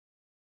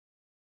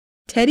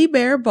Teddy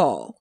Bear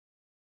Ball.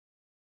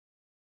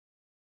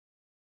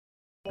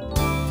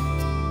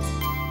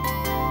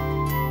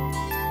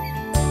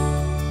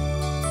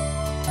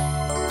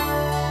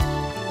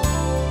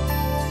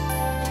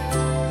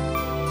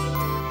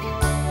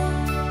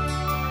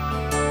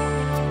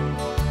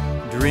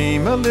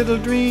 Dream a little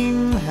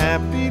dream,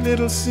 happy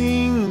little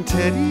scene,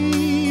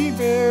 teddy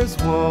bears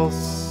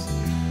waltz,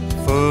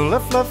 full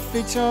of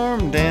fluffy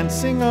charm,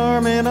 dancing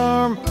arm in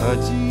arm,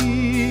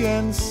 pudgy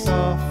and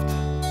soft,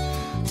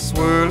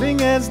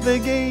 swirling as they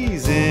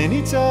gaze in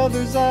each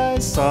other's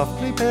eyes,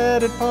 softly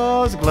petted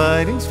paws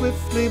gliding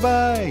swiftly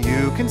by.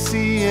 You can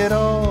see it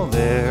all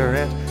there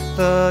at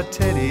the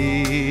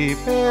teddy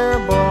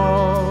bear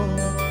ball.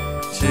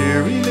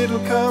 Cheery little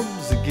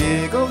cubs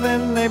giggle,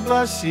 then they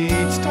blush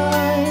each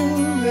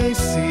time they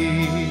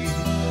see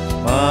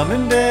Mom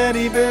and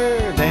Daddy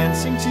Bear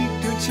dancing cheek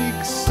to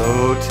cheek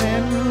so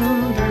tenderly.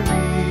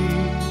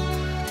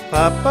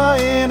 Papa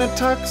in a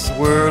tux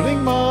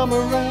whirling Mom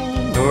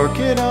around,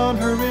 orchid on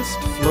her wrist,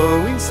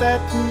 flowing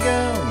satin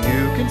gown.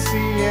 You can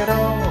see it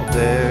all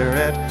there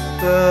at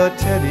the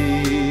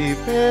teddy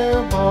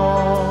bear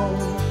ball.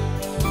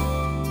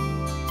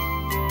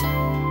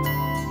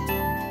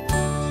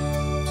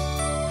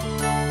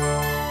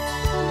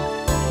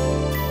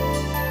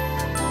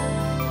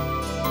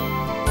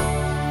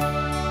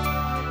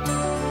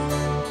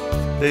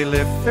 They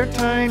lift their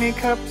tiny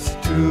cups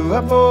to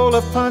a bowl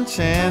of punch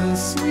and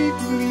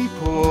sweetly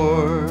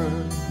pour.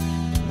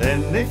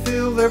 Then they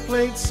fill their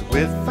plates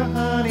with the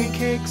honey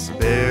cakes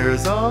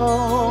bears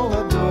all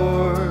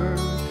adore.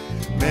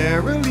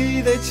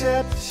 Merrily they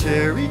chat,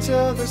 share each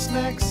other's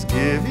snacks,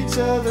 give each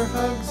other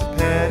hugs,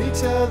 pat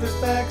each other's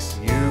backs.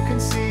 You can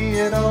see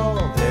it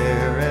all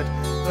there at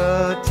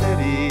the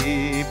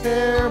teddy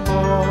bear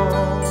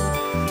ball.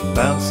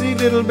 Bouncy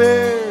little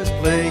bears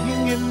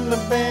playing in the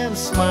band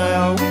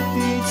smile with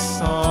each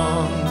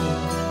song,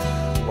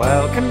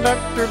 while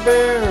Conductor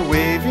Bear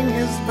waving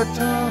his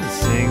baton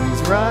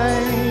sings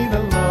right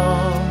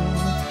along.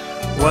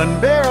 One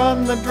bear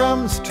on the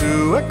drums,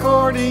 two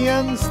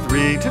accordions,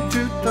 three to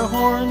toot the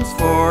horns,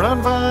 four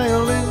on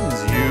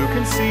violins. You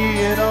can see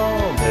it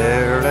all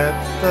there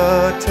at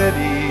the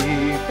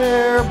teddy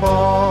bear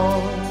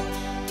ball.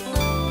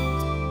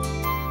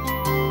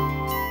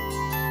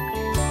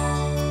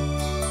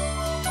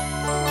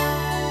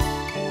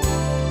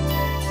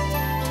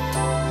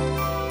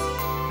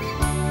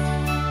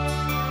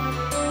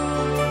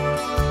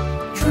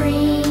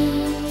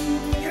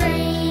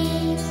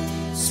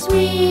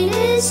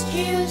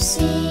 You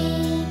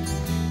see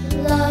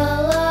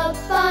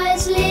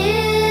lullabies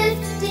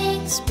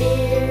lifting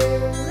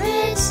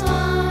spirits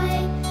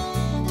high.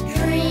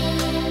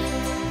 Dream,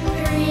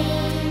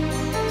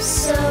 dream,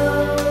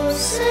 so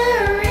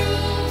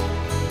serene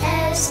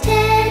as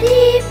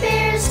teddy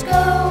bears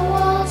go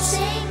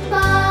waltzing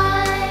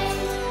by.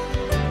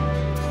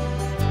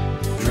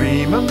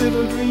 Dream a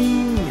little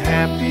dream,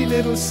 happy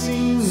little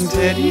scene,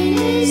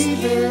 teddy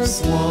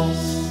bears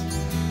waltz,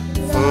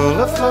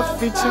 full of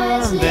fluffy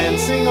charm,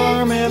 dancing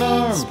arm in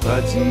arm,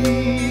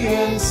 pudgy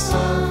and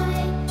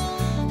soft,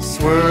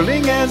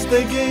 swirling as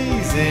they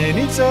gaze in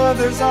each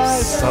other's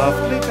eyes,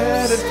 softly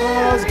patted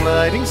paws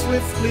gliding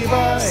swiftly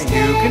by.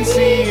 You can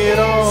see it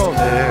all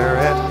there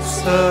at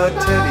the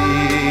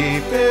teddy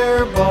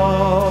bear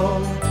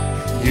ball.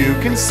 You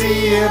can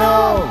see it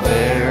all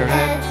there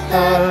at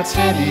the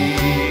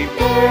teddy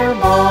bear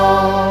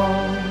ball.